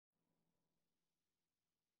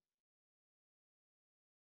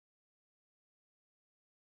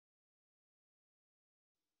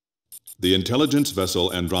The intelligence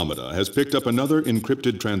vessel Andromeda has picked up another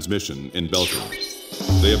encrypted transmission in Belkin.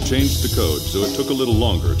 They have changed the code, so it took a little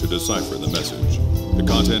longer to decipher the message. The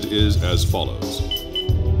content is as follows.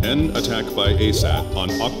 N attack by ASAT on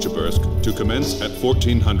Oktyabrsk to commence at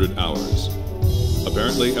 1400 hours.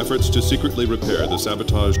 Apparently, efforts to secretly repair the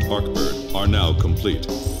sabotaged Arkbird are now complete.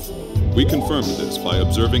 We confirmed this by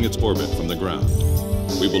observing its orbit from the ground.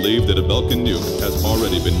 We believe that a Belkin nuke has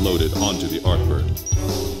already been loaded onto the Arkbird.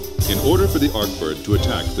 In order for the Arkbird to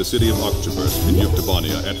attack the city of Oktyabrsk in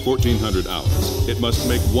Yuktobania at 1400 hours, it must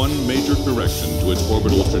make one major correction to its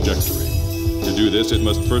orbital trajectory. To do this, it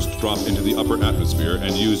must first drop into the upper atmosphere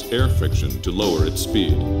and use air friction to lower its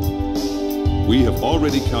speed. We have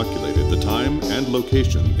already calculated the time and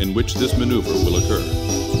location in which this maneuver will occur.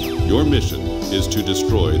 Your mission is to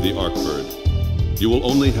destroy the Arkbird. You will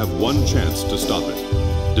only have one chance to stop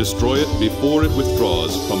it. Destroy it before it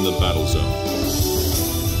withdraws from the battle zone.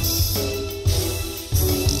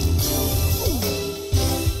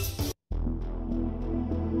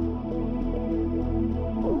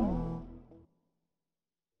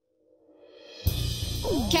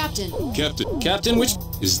 Captain, which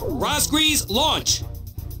is Rosgrees launch?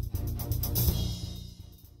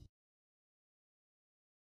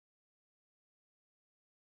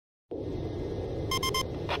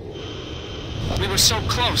 We were so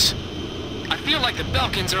close. I feel like the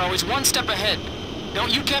Belkins are always one step ahead.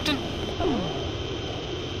 Don't you, Captain?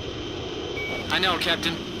 I know,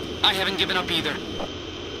 Captain. I haven't given up either.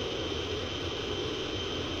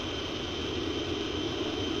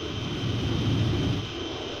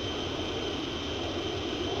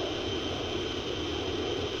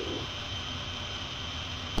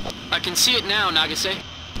 I can see it now, Nagase.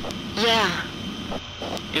 Yeah.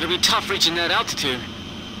 It'll be tough reaching that altitude.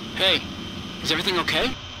 Hey, is everything okay?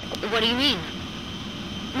 What do you mean?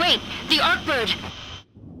 Wait, the Arkbird!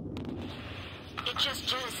 It just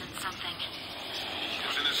jettisoned something. It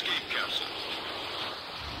was an escape capsule.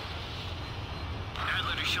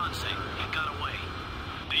 Adler to Shansei. He got away.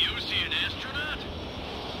 Do you see an astronaut?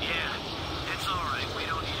 Yeah, it's alright. We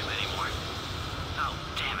don't need him anymore. Oh,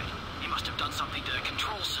 damn it. He must have done something to the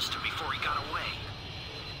control system before he got away.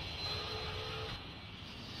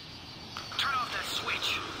 Turn off that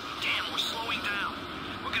switch. Damn, we're slowing down.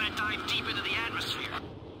 We're gonna dive deep into the atmosphere.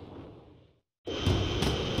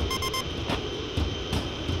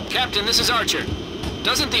 Captain, this is Archer.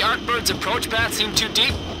 Doesn't the Arkbird's approach path seem too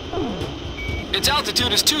deep? Its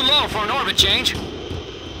altitude is too low for an orbit change.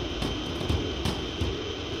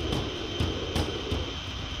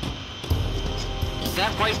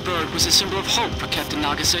 That white bird was a symbol of hope for Captain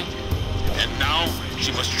Nagase. And now,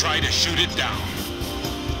 she must try to shoot it down.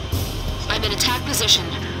 I'm in attack position,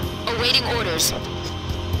 awaiting orders.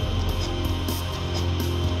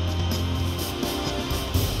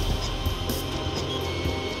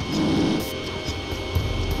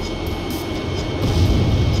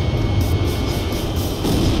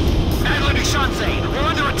 Adler to Shansei, we're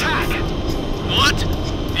under attack! What?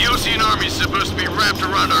 The Ocean Army's supposed to be wrapped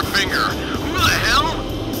around our finger. Who the hell?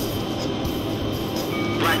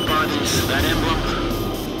 Black bodies, that emblem.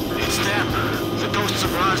 It's them. The ghosts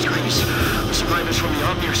of Rosgrees. The survivors from the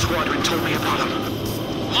Omnier Squadron told me about them.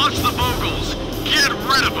 Launch the Vogels! Get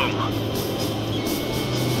rid of them!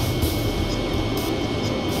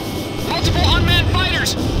 Multiple unmanned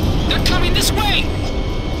fighters! They're coming this way!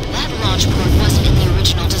 That launch port wasn't in the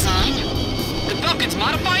original design. The Belkins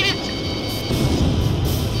modified it?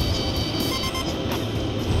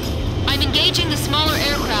 I'm engaging the smaller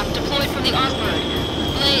aircraft deployed from the Arkbird.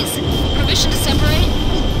 Blaze, permission to separate?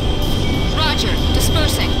 Roger,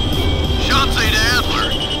 dispersing. Shansei to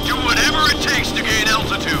Adler, do whatever it takes to gain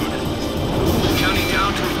altitude. Counting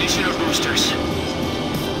down to ignition of boosters.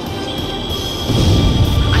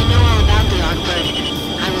 I know all about the Arkbird.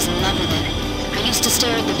 I was in love with it. I used to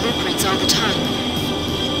stare at the blueprints all the time.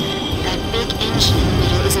 That big engine in the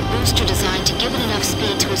middle is a booster designed to give it enough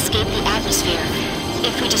speed to escape the atmosphere.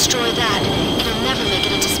 If we destroy that, it'll never make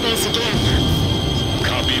it into space again.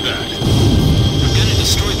 Copy that. We're gonna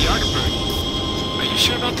destroy the Arkbird. Are you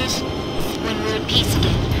sure about this? When we're at peace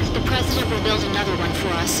again, the President will build another one for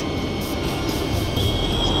us. 5,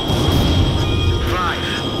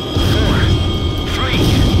 4, 3,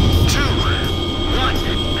 2, 1.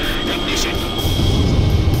 Ignition.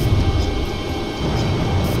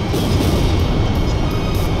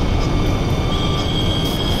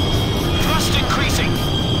 Thrust increasing.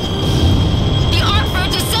 The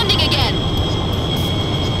Arkbird's ascending again!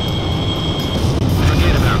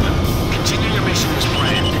 Forget about them. Continue your mission as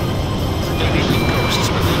planned. They may be ghosts,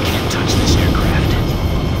 but they can't touch this aircraft.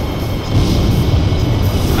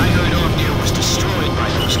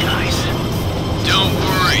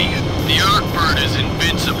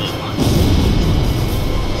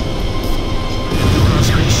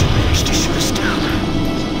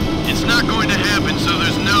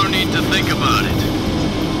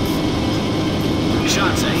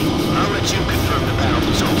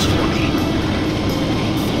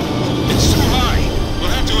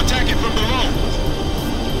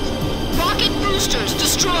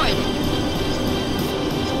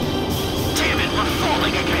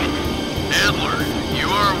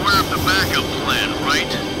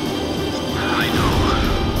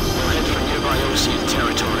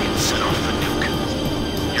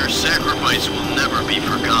 sacrifice will never be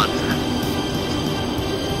forgotten.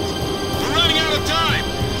 We're running out of time!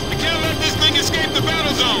 We can't let this thing escape the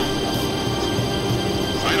battle zone!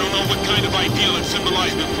 I don't know what kind of ideal it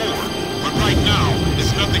symbolized before, but right now,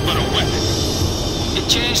 it's nothing but a weapon. It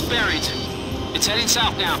changed bearings. It's heading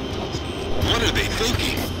south now. What are they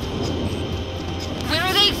thinking? Where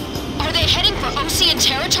are they? Are they heading for Ocean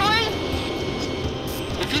territory?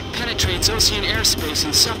 If it penetrates Ocean airspace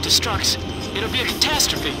and self-destructs, it'll be a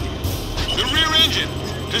catastrophe. The rear engine!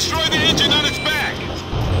 Destroy the engine on its back!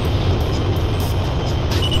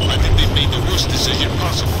 I think they've made the worst decision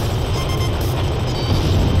possible.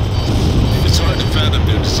 It's hard to fathom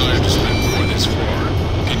their desire to spend more this far.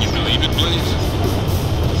 Can you believe it, Blaze?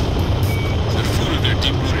 The fruit of their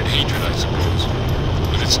deep-rooted hatred, I suppose.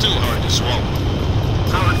 But it's still hard to swallow.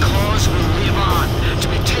 Our cause will live on, to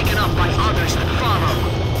be taken up by others that follow.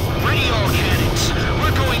 Ready all cannons.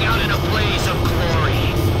 We're going out in a blaze of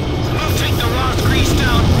glory. We'll take the Lost Grease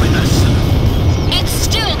down with us. It's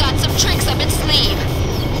still got some tricks up its sleeve.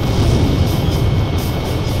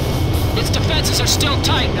 Its defenses are still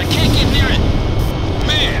tight. I can't get near it.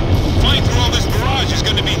 Man, fighting through all this barrage is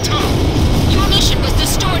going to be tough. Your mission was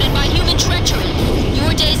distorted by human treachery.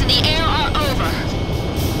 Your days in the air are over.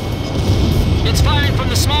 It's firing from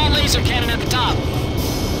the small laser cannon at the top.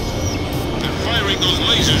 They're firing those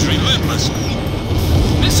lasers relentlessly.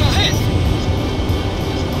 This'll hit.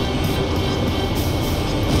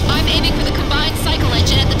 I'm aiming for the combined cycle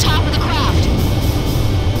engine at the top of the craft.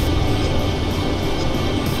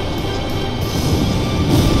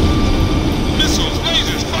 Missiles,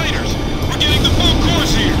 lasers, fighters! We're getting the full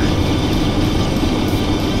course here!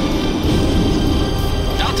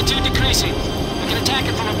 Altitude decreasing. We can attack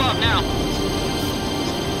it from above now.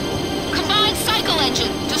 Combined cycle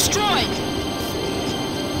engine destroyed.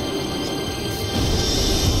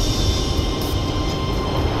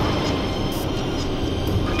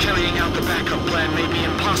 Carrying out the backup plan may be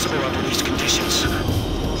impossible under these conditions.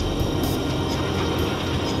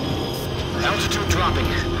 Altitude dropping.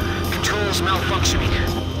 Controls malfunctioning.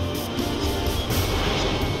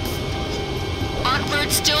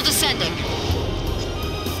 Arcbird still descending.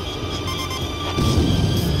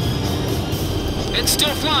 It's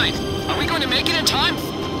still flying. Are we going to make it in time?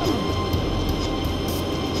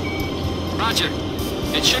 Roger.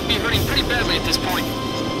 It should be hurting pretty badly at this point.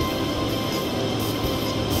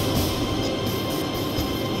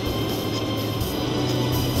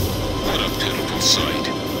 What a pitiful sight.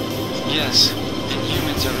 Yes, and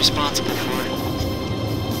humans are responsible for it.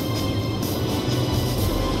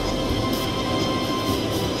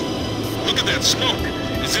 Look at that smoke.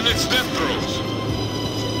 It's in its death throes.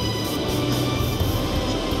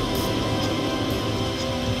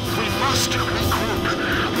 We must regroup.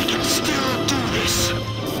 We can still do this.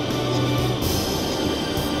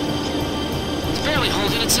 It's barely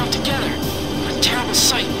holding itself together. A terrible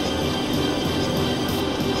sight.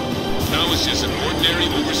 Now it's just an ordinary,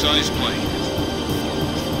 oversized plane.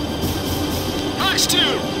 Fox 2!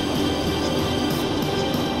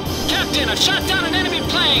 Captain, I've shot down an enemy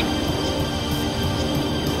plane!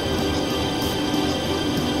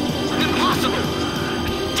 Impossible!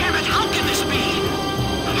 Damn it, how can this be?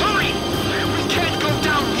 Hurry! We can't go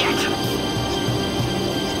down yet!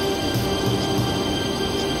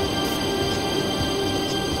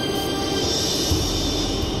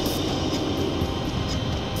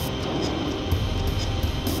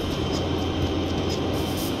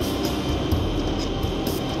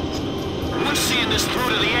 We're seeing this through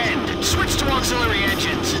to the end. Switch to auxiliary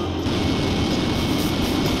engines.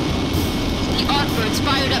 The Arcbird's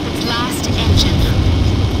fired up its last engine.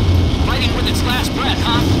 Fighting with its last breath,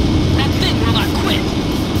 huh? That thing will not quit!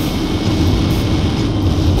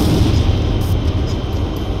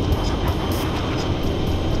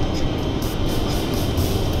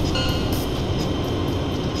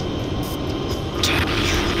 Damn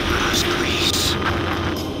you, Lost Grease.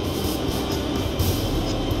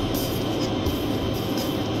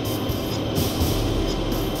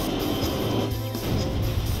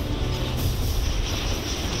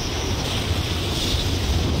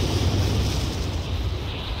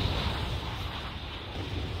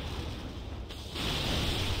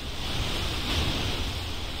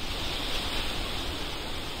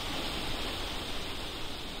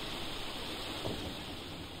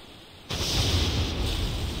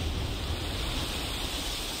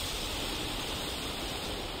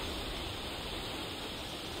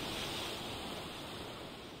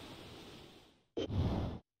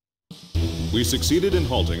 We succeeded in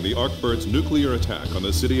halting the Arcbird's nuclear attack on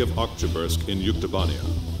the city of Oktyabrsk in Yuktobania.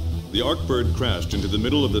 The Arcbird crashed into the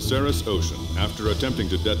middle of the Saras Ocean after attempting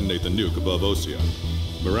to detonate the nuke above Ossia.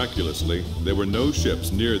 Miraculously, there were no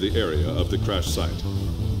ships near the area of the crash site.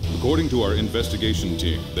 According to our investigation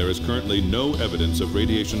team, there is currently no evidence of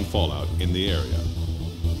radiation fallout in the area.